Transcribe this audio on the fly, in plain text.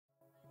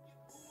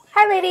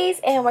Hi ladies,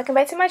 and welcome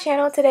back to my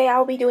channel. Today I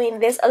will be doing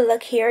this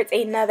look here. It's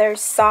another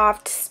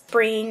soft,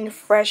 spring,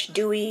 fresh,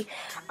 dewy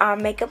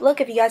makeup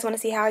look. If you guys want to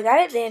see how I got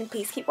it, then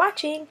please keep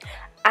watching.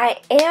 I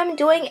am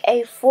doing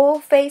a full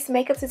face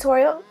makeup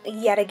tutorial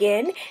yet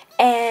again,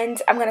 and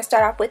I'm going to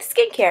start off with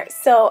skincare.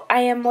 So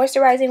I am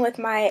moisturizing with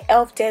my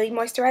e.l.f. Daily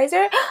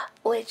Moisturizer,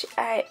 which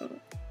I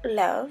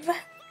love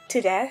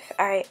to death.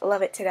 I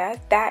love it to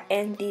death. That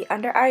and the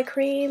under eye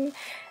cream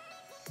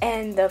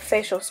and the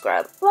facial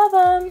scrub. Love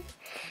them.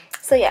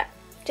 So yeah,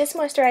 just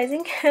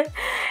moisturizing.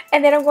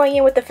 And then I'm going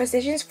in with the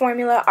Physicians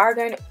Formula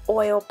Argan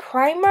Oil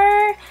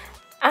Primer.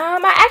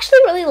 I actually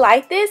really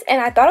like this,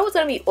 and I thought it was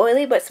going to be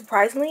oily, but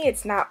surprisingly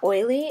it's not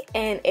oily,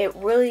 and it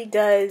really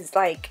does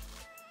like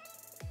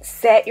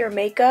set your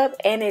makeup,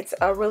 and it's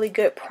a really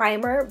good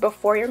primer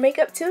before your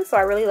makeup too, so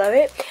I really love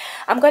it.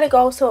 I'm going to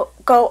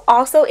go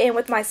also in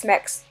with my my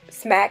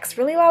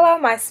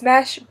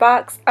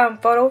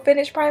Smashbox Photo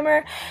Finish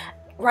Primer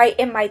right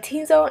in my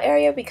T-zone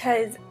area,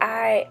 because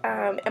I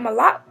am a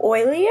lot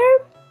oilier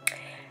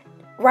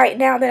right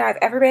now than I've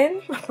ever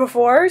been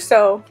before,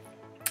 so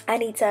I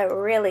need to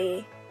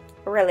really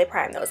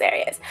prime those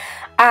areas.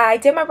 I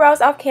did my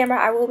brows off camera.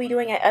 I will be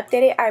doing an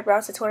updated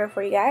eyebrows tutorial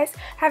for you guys.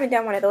 Haven't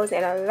done one of those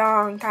in a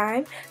long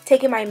time.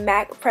 Taking my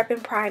MAC Prep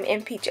and Prime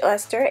in Peach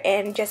Luster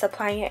and just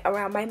applying it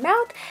around my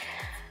mouth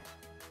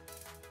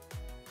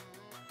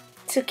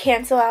to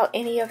cancel out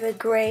any of the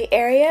gray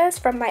areas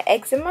from my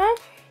eczema.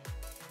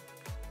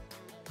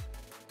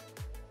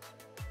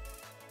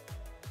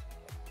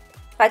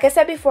 Like I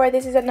said before,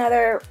 this is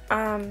another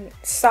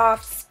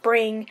soft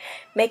spring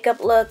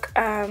makeup look.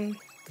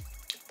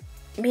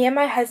 Me and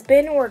my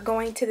husband were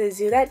going to the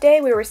zoo that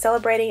day. We were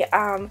celebrating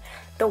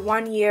the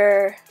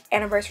 1-year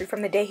anniversary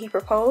from the day he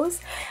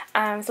proposed.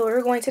 So we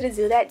were going to the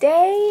zoo that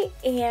day,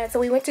 and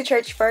so we went to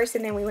church first,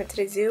 and then we went to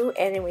the zoo,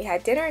 and then we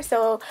had dinner.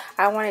 So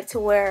I wanted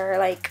to wear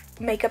like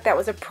makeup that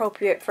was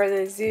appropriate for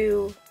the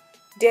zoo,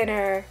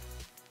 dinner,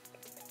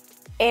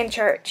 and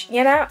church,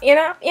 you know.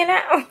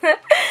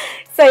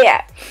 So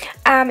yeah,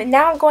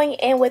 now I'm going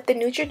in with the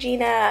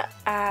Neutrogena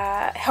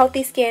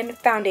Healthy Skin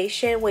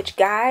Foundation, which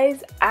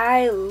guys,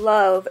 I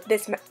love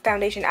this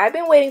foundation. I've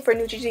been waiting for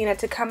Neutrogena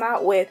to come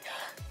out with,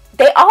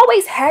 they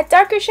always had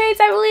darker shades,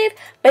 I believe,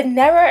 but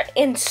never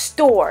in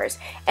stores.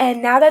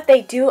 And now that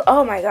they do,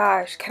 oh my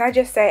gosh, can I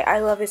just say I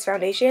love this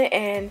foundation,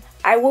 and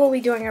I will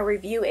be doing a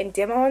review and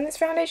demo on this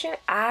foundation.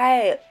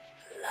 I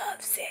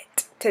loves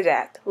it to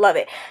death. Love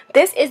it.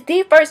 This is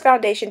the first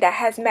foundation that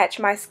has matched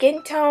my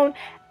skin tone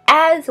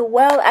as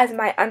well as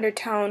my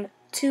undertone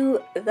to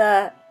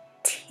the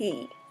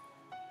T.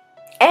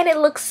 And it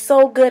looks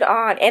so good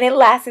on, and it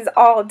lasts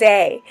all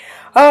day.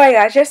 Oh my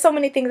gosh, there's so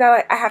many things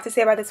I have to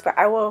say about this, but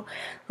I will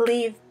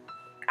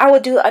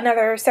do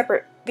another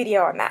separate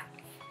video on that.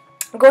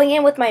 I'm going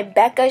in with my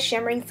Becca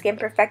Shimmering Skin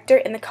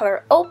Perfector in the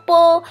color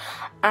Opal.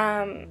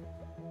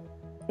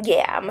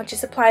 Yeah, I'm going to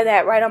just apply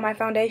that right on my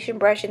foundation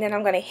brush, and then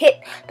I'm going to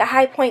hit the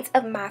high points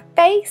of my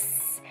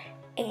face,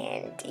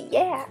 and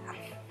yeah.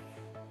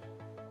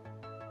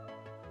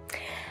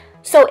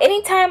 So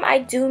anytime I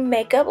do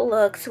makeup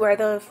looks where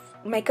the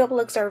makeup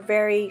looks are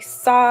very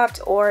soft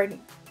or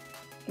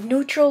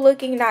neutral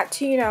looking, not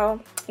too, you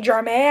know,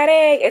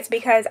 dramatic, it's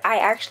because I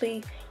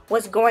actually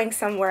was going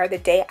somewhere the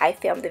day I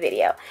filmed the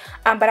video.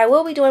 But I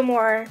will be doing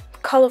more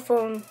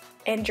colorful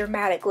and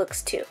dramatic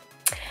looks too.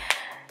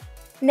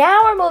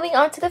 Now we're moving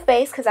on to the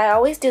face, because I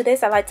always do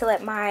this. I like to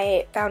let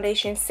my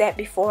foundation set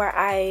before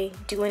I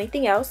do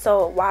anything else.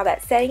 So while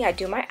that's setting, I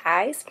do my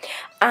eyes.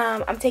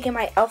 I'm taking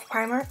my e.l.f.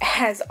 primer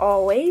as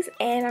always,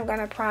 and I'm going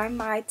to prime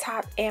my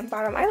top and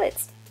bottom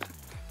eyelids.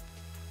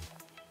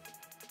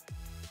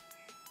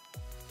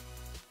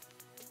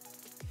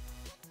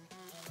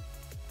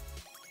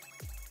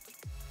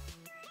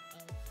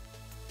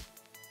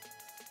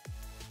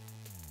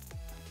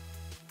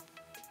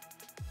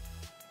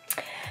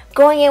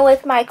 Going in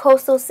with my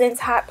Coastal Scents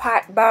Hot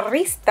Pot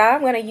Barista.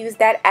 I'm going to use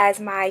that as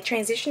my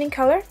transitioning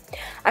color.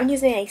 I'm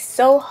using a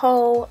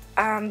SOOOO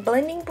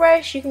blending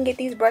brush. You can get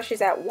these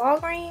brushes at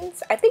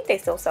Walgreens. I think they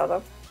still sell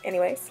them.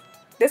 Anyways,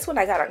 this one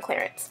I got on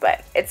clearance,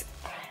 but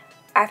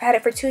I've had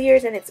it for 2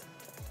 years, and it's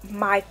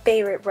my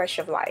favorite brush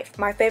of life.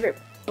 My favorite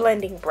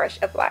blending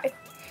brush of life.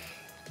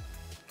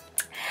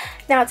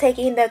 Now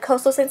taking the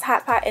Coastal Scents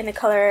Hot Pot in the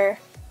color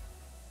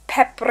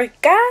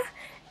Paprika,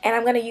 and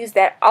I'm going to use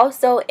that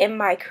also in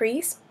my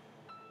crease,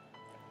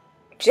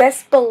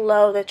 just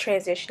below the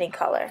transitioning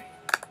color.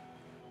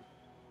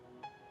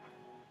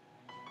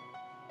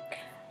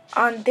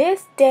 On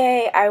this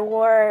day, I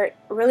wore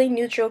really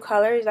neutral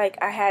colors. Like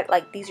I had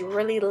like these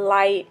really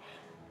light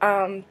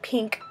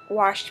pink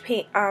washed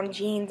pink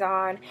jeans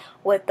on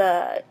with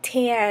a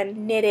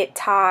tan knitted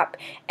top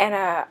and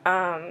a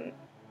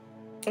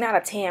not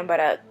a tan but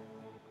a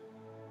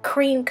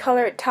cream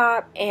colored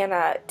top and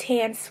a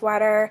tan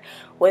sweater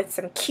with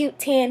some cute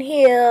tan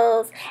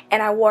heels,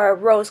 and I wore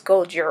rose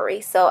gold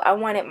jewelry. So I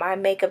wanted my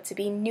makeup to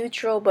be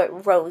neutral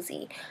but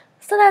rosy.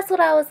 So that's what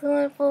I was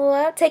going for.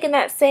 I'm taking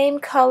that same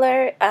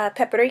color,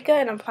 Paprika,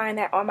 and I'm applying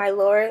that on my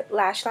lower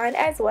lash line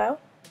as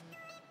well.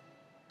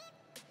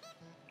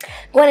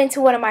 Going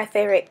into one of my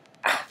favorite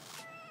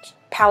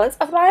palettes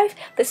of life.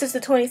 This is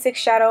the 26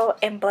 Shadow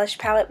and Blush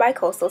Palette by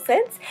Coastal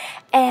Scents.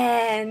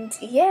 And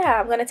yeah,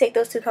 I'm going to take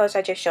those two colors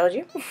I just showed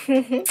you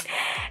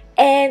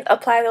and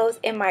apply those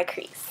in my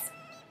crease.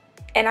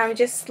 And I'm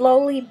just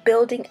slowly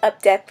building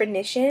up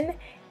definition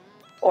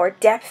or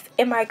depth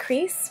in my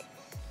crease,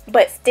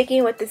 but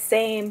sticking with the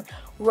same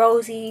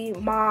rosy,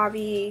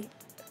 mauve,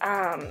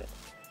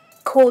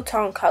 cool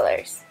tone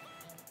colors.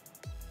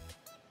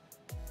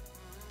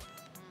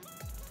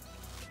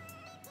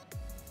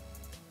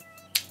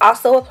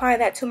 Also applying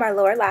that to my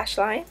lower lash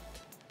line.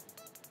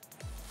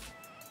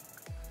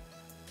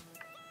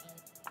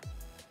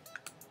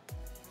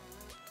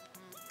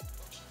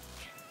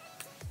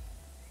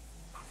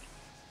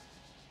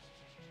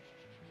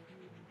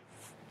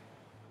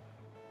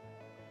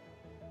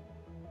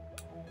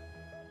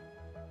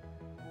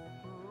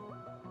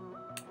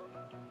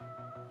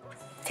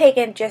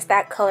 Taking just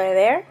that color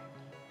there,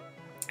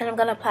 and I'm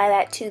going to apply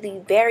that to the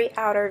very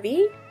outer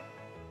V.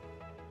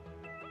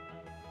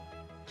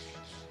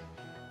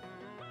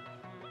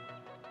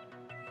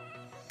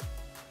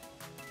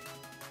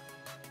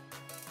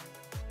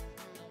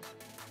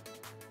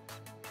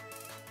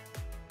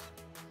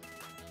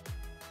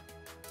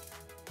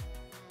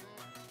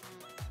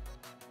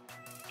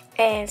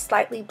 And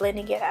slightly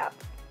blending it out.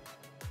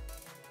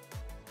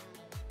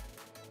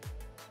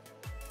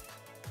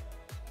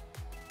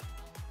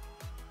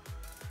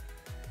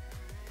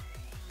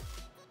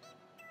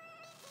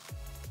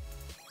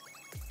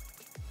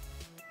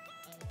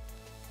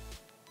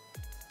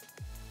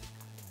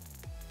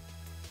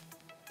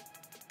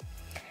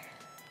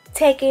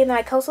 Taking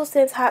my Coastal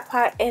Scents Hot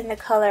Pot in the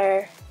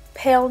color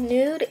Pale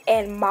Nude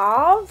and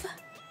Mauve,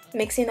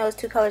 mixing those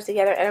two colors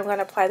together, and I'm going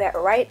to apply that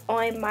right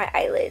on my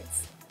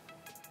eyelids.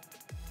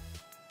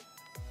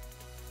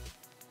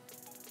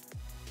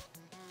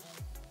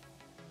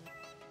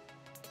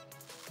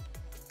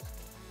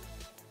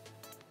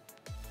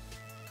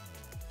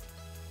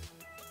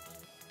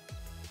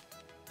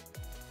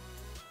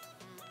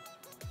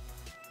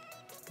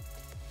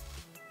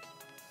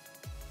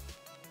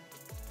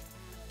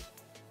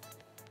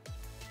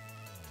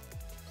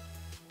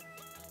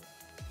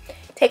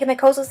 Taking the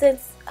Coastal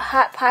Scents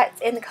Hot Pots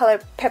in the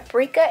color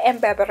Paprika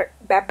and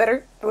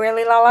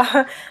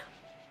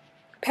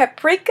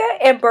Paprika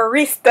and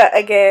Barista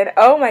again.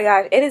 Oh my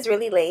gosh, it is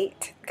really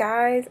late,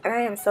 guys, and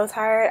I am so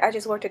tired. I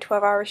just worked a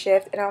 12-hour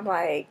shift and I'm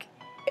like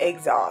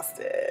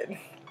exhausted.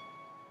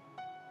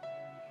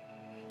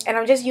 And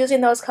I'm just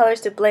using those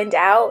colors to blend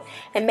out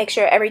and make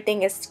sure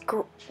everything is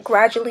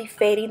gradually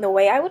fading the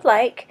way I would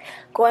like.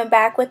 Going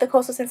back with the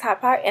Coastal Scents Hot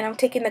Pot, and I'm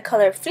taking the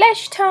color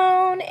Flesh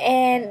Tone,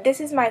 and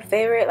this is my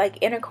favorite like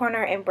inner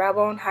corner and brow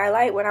bone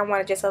highlight when I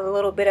want just a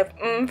little bit of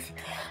oomph.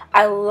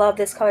 I love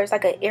this color. It's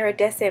like an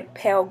iridescent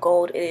pale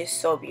gold. It is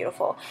so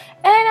beautiful.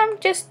 And I'm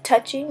just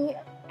touching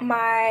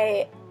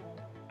my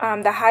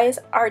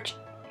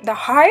the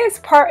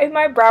highest part in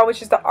my brow,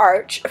 which is the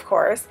arch, of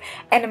course,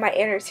 and in my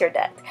inner tear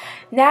duct.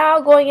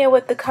 Now going in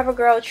with the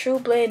CoverGirl True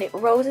Blend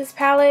Roses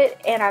palette,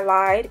 and I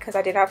lied because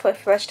I did not put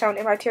Flesh Tone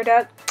in my tear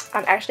duct.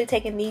 I'm actually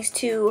taking these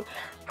two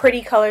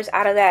pretty colors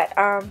out of that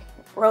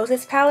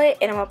Roses palette,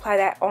 and I'm going to apply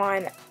that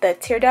on the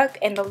tear duct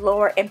and the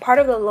lower and part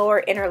of the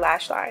lower inner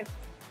lash line.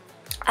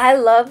 I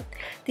love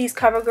these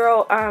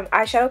CoverGirl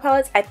eyeshadow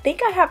palettes. I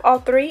think I have all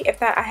three.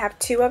 If not, I have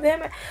two of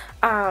them.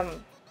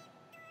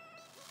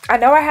 I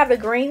know I have the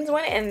greens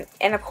one and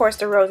of course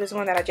the roses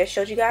one that I just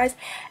showed you guys.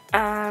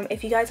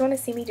 If you guys want to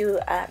see me do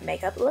a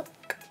makeup look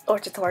or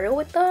tutorial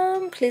with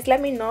them, please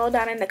let me know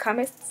down in the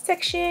comments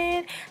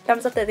section.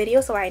 Thumbs up the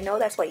video so I know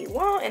that's what you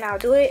want, and I'll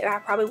do it, and I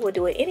probably will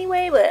do it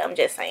anyway, but I'm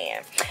just saying.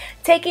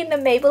 Taking the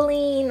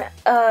Maybelline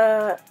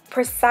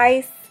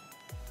Precise,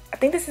 I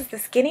think this is the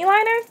skinny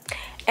liner,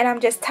 and I'm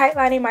just tight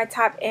lining my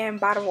top and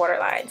bottom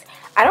waterlines.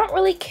 I don't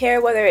really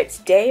care whether it's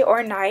day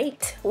or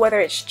night, whether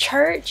it's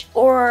church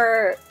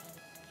or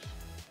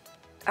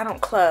I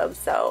don't club,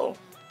 so,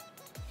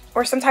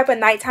 or some type of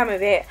nighttime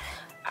event.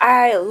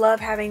 I love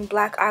having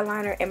black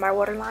eyeliner in my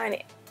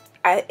waterline.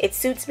 It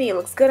suits me, it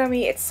looks good on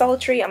me, it's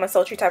sultry. I'm a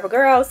sultry type of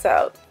girl,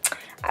 so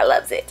I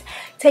loves it.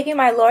 Taking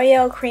my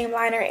L'Oreal cream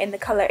liner in the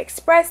color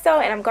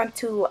Espresso, and I'm going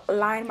to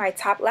line my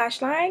top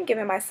lash line,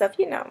 giving myself,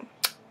 you know,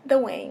 the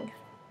wing.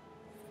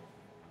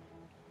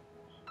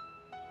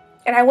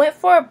 And I went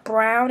for a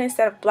brown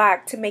instead of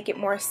black to make it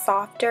more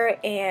softer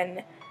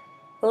and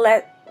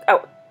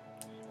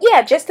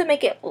yeah, just to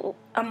make it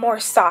a more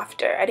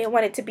softer. I didn't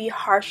want it to be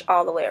harsh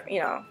all the way, you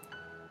know.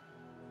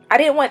 I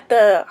didn't want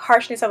the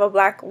harshness of a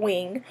black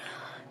wing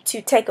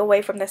to take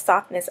away from the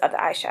softness of the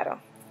eyeshadow.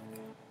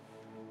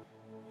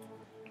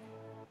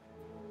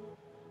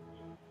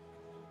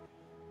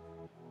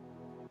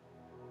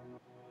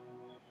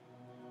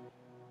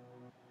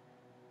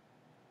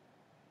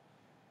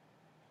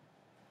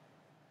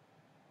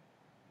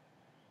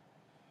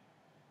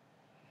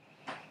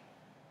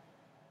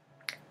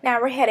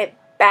 Now we're headed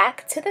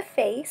back to the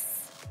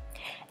face,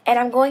 and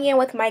I'm going in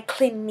with my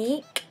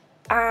Clinique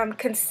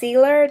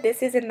concealer.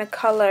 This is in the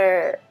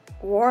color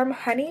Warm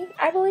Honey,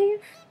 I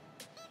believe.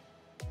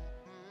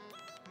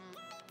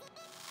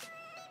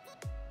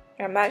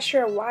 I'm not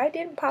sure why it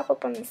didn't pop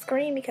up on the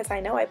screen because I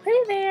know I put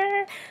it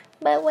there,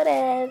 but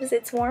whatevs,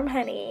 it's warm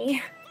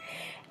honey.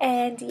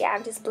 And yeah,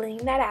 I'm just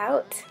blending that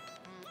out.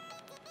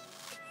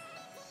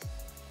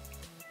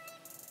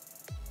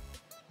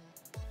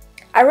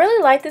 I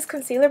really like this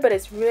concealer, but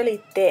it's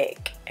really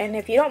thick, and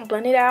if you don't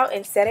blend it out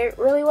and set it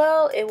really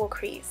well, it will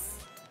crease.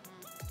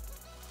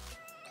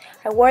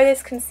 I wore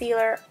this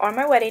concealer on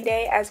my wedding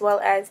day, as well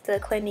as the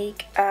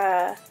Clinique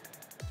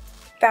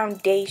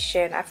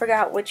foundation. I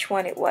forgot which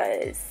one it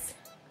was,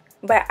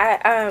 but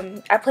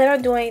I plan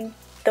on doing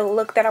the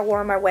look that I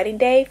wore on my wedding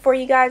day for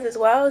you guys as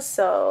well.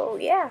 So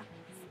yeah,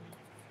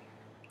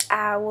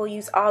 I will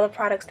use all the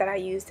products that I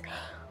used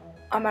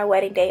on my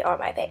wedding day on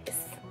my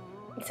face.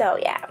 So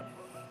yeah.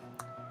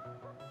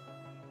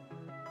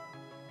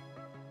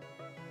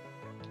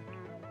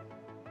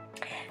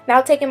 Now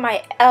taking my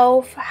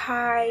e.l.f.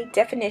 high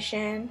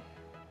definition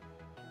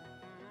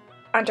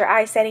under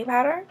eye setting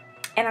powder,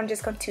 and I'm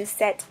just going to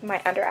set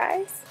my under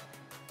eyes.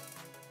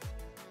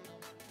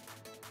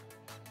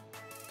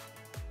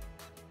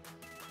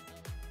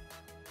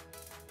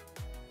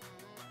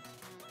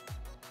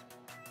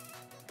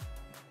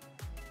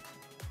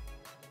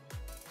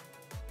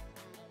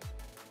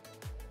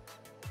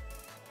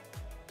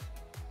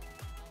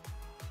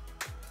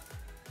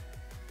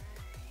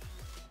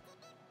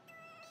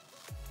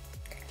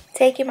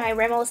 Taking my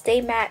Rimmel Stay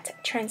Matte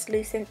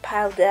Translucent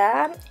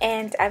Powder,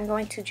 and I'm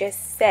going to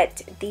just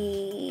set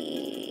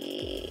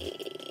the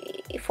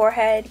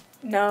forehead,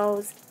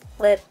 nose,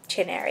 lip,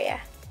 chin area.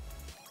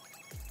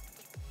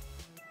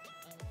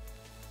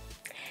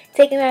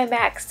 Taking my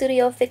MAC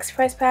Studio Fix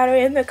Press Powder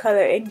in the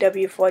color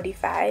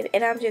NW45,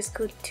 and I'm just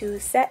going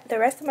to set the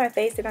rest of my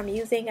face, and I'm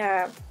using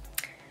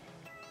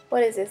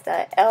what is this,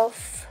 the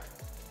e.l.f.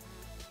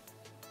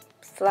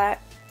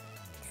 flat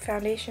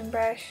foundation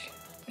brush.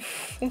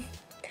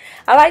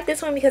 I like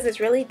this one because it's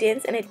really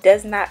dense and it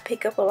does not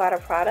pick up a lot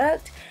of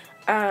product.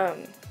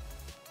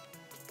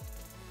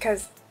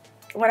 Because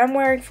when I'm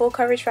wearing full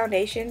coverage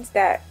foundations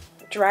that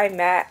dry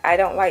matte, I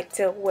don't like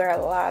to wear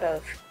a lot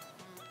of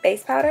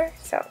base powder.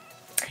 So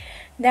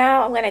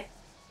now I'm going to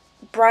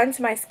bronze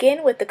my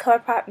skin with the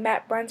ColourPop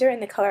matte bronzer in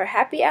the color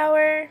Happy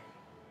Hour.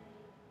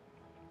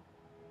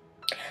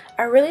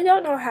 I really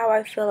don't know how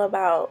I feel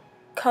about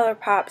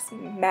ColourPop's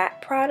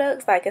matte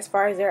products, like as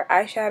far as their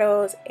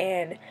eyeshadows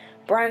and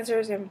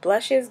bronzers and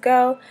blushes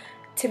go.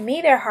 To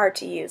me, they're hard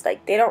to use.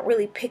 Like, they don't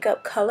really pick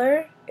up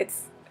color.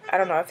 I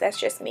don't know if that's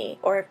just me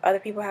or if other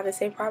people have the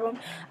same problem.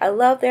 I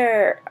love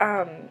their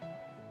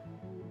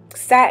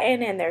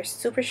satin and their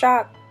Super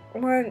Shock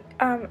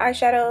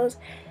eyeshadows,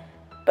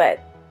 but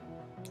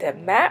the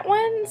matte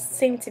ones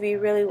seem to be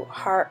really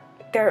hard.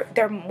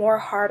 They're more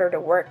harder to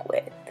work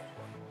with.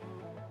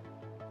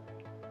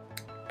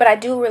 But I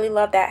do really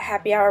love that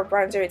Happy Hour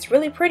bronzer. It's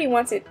really pretty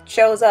once it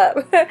shows up.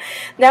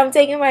 Now I'm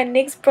taking my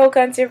NYX Pro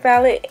Contour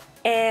palette,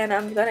 and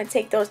I'm going to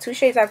take those two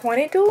shades I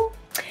pointed to,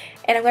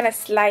 and I'm going to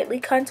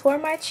slightly contour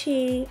my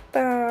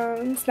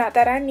cheekbones. Not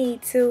that I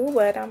need to,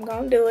 but I'm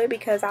going to do it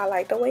because I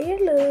like the way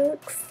it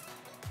looks.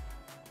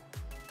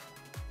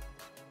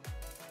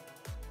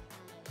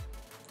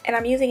 And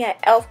I'm using an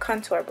e.l.f.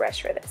 contour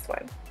brush for this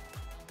one.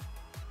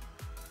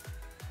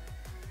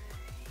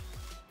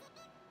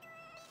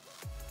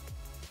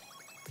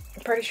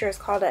 I'm pretty sure it's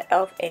called an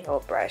e.l.f.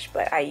 angled brush,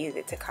 but I use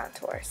it to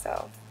contour,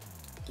 so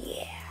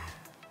yeah.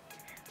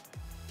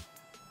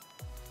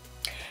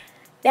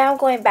 Now I'm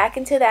going back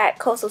into that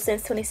Coastal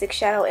Scents 26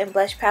 shadow and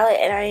blush palette,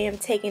 and I am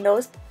taking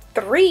those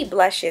 3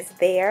 blushes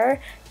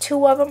there.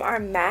 2 of them are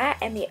matte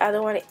and the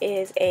other one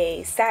is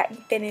a satin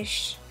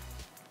finish,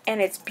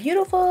 and it's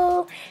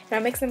beautiful. And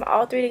I'm mixing them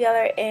all 3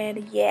 together,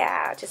 and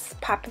yeah,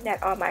 just popping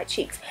that on my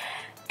cheeks.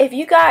 If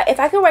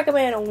I could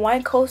recommend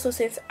one Coastal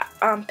Scents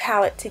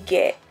palette to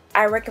get,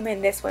 I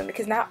recommend this one,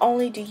 because not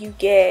only do you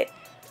get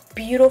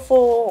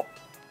beautiful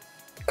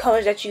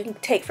colors that you can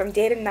take from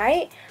day to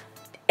night,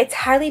 it's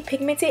highly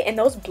pigmented, and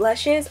those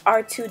blushes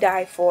are to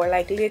die for,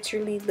 like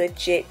literally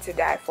legit to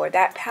die for.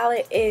 That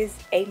palette is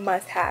a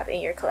must-have in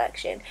your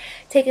collection.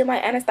 Taking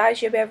my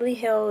Anastasia Beverly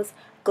Hills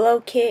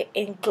Glow Kit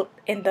in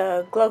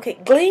the Glow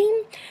Kit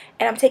Gleam,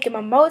 and I'm taking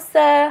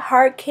Mimosa,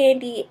 Hard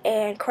Candy,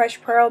 and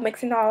Crushed Pearl,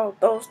 mixing all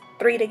those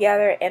 3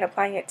 together and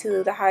applying it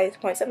to the highest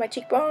points of my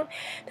cheekbone,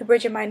 the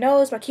bridge of my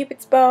nose, my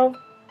cupid's bow,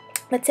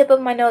 the tip of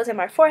my nose, and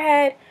my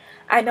forehead.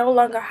 I no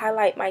longer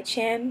highlight my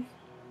chin.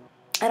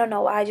 I don't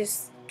know why, I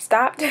just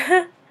stopped.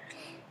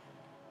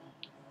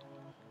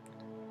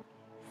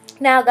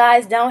 Now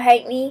guys, don't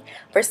hate me.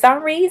 For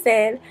some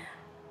reason,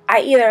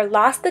 I either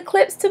lost the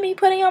clips to me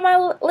putting on my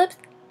lips,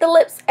 the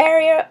lips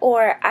area,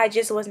 or I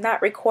just was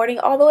not recording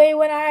all the way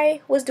when I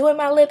was doing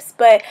my lips.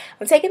 But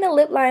I'm taking the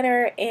lip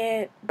liner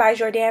by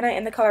Jordana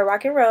in the color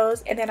Rock and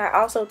Rose, and then I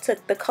also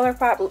took the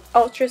ColourPop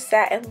Ultra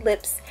Satin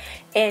Lips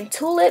in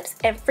Tulips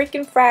and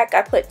Freaking Frack.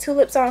 I put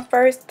Tulips on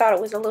first, thought it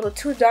was a little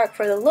too dark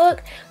for the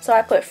look, so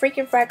I put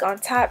Freaking Frack on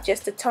top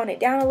just to tone it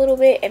down a little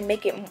bit and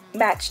make it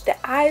match the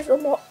eyes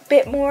a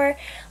bit more.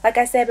 Like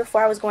I said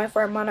before, I was going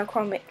for a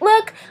monochromatic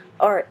look,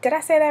 or did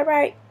I say that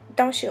right?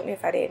 Don't shoot me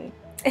if I didn't.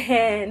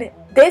 And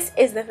this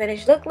is the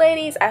finished look,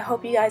 ladies. I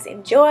hope you guys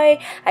enjoy.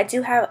 I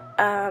do have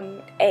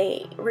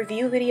a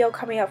review video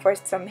coming up for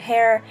some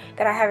hair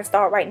that I have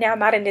installed right now.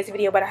 Not in this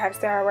video, but I have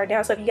installed right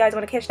now. So if you guys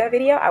want to catch that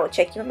video, I will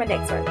check you in my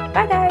next one.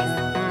 Bye,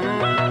 guys.